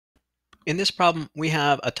In this problem, we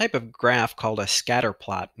have a type of graph called a scatter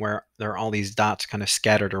plot where there are all these dots kind of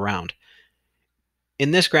scattered around.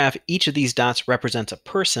 In this graph, each of these dots represents a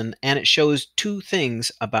person, and it shows two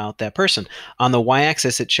things about that person. On the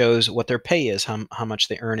y-axis, it shows what their pay is, how much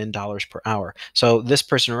they earn in dollars per hour. So this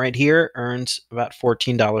person right here earns about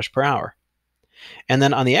 $14 per hour. And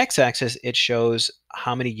then on the x-axis, it shows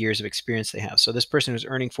how many years of experience they have. So this person who's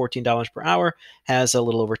earning $14 per hour has a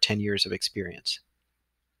little over 10 years of experience.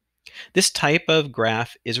 This type of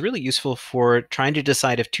graph is really useful for trying to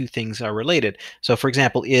decide if two things are related. So for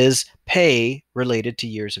example, is pay related to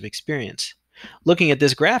years of experience? Looking at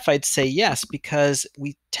this graph, I'd say yes, because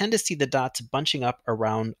we tend to see the dots bunching up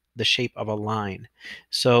around the shape of a line.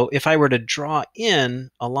 So if I were to draw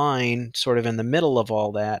in a line sort of in the middle of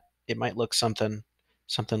all that, it might look something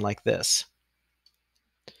like this.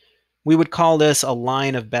 We would call this a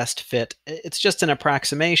line of best fit. It's just an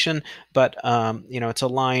approximation, but it's a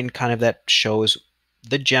line kind of that shows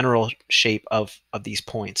the general shape of these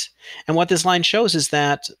points. And what this line shows is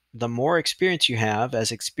that the more experience you have,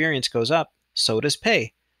 as experience goes up, so does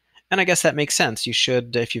pay. And I guess that makes sense. You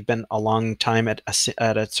should, if you've been a long time at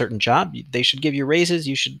a certain job, they should give you raises.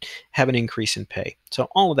 You should have an increase in pay. So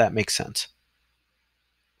all of that makes sense.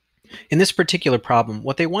 In this particular problem,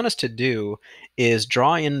 what they want us to do is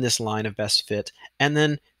draw in this line of best fit and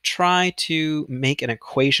then try to make an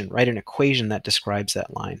equation, write an equation that describes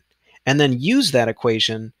that line, and then use that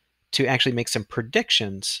equation to actually make some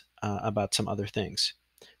predictions about some other things.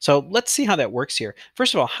 So let's see how that works here.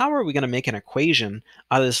 First of all, how are we going to make an equation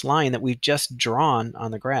out of this line that we've just drawn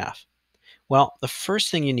on the graph? Well, the first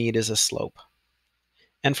thing you need is a slope.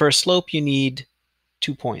 And for a slope, you need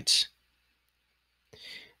 2 points.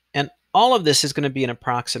 And all of this is going to be an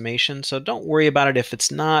approximation, so don't worry about it if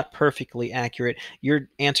it's not perfectly accurate. Your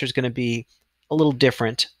answer is going to be a little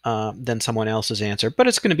different than someone else's answer, but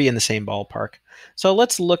it's going to be in the same ballpark. So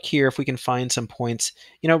let's look here if we can find some points.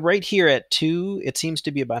 Right here at 2, it seems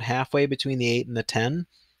to be about halfway between the 8 and the 10.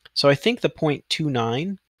 So I think the point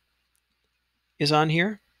 29 is on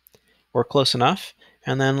here, or close enough.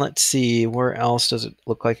 And then let's see, where else does it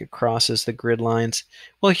look like it crosses the grid lines?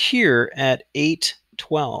 Well, here at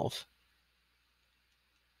 8:12,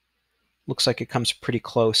 looks like it comes pretty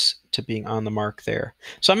close to being on the mark there.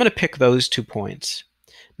 So I'm going to pick those 2 points.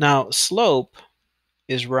 Now, slope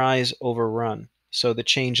is rise over run. So the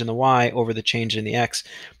change in the y over the change in the x.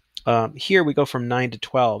 Here we go from 9 to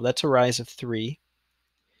 12. That's a rise of 3.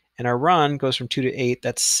 And our run goes from 2 to 8.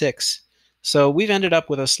 That's 6. So we've ended up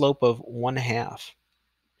with a slope of 1/2.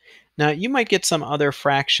 Now, you might get some other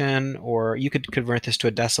fraction, or you could convert this to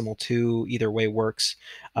a decimal too. Either way works.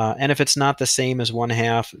 And if it's not the same as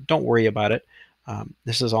 1/2, don't worry about it.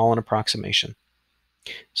 This is all an approximation.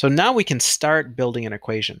 So now we can start building an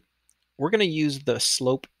equation. We're going to use the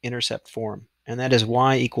slope-intercept form, and that is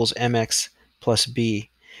y equals mx plus b.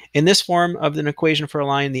 In this form of an equation for a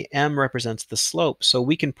line, the m represents the slope, so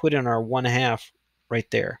we can put in our 1/2 right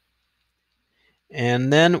there.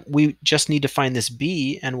 And then we just need to find this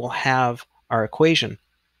b, and we'll have our equation.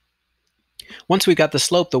 Once we got the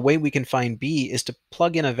slope, the way we can find b is to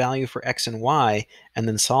plug in a value for x and y, and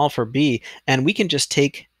then solve for b, and we can just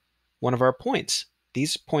take one of our points.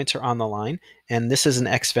 These points are on the line, and this is an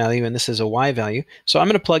x value, and this is a y value. So I'm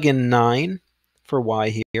going to plug in 9 for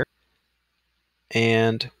y here,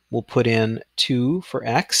 and we'll put in 2 for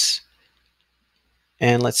x.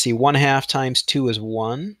 And let's see, 1/2 times 2 is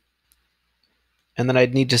 1. And then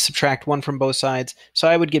I'd need to subtract 1 from both sides. So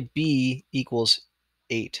I would get b equals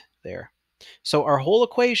 8 there. So our whole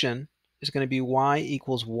equation is going to be y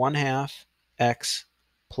equals 1/2 x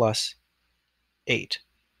plus 8.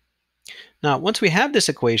 Now, once we have this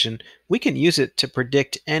equation, we can use it to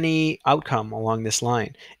predict any outcome along this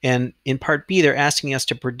line. And in part B, they're asking us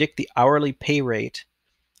to predict the hourly pay rate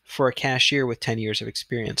for a cashier with 10 years of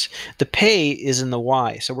experience. The pay is in the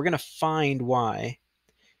y, so we're going to find y.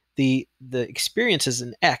 The experience is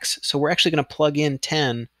in x, so we're actually going to plug in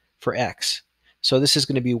 10 for x. So this is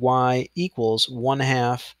going to be y equals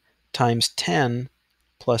 1/2 times 10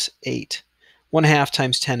 plus 8. 1/2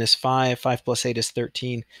 times 10 is 5. 5 plus 8 is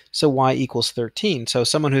 13. So y equals 13. So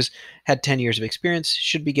someone who's had 10 years of experience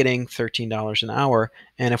should be getting $13 an hour.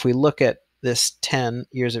 And if we look at this 10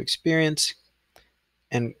 years of experience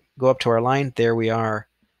and go up to our line, there we are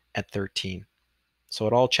at 13. So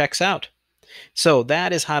it all checks out. So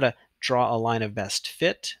that is how to draw a line of best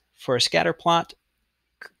fit for a scatter plot,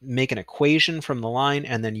 make an equation from the line,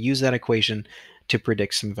 and then use that equation to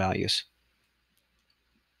predict some values.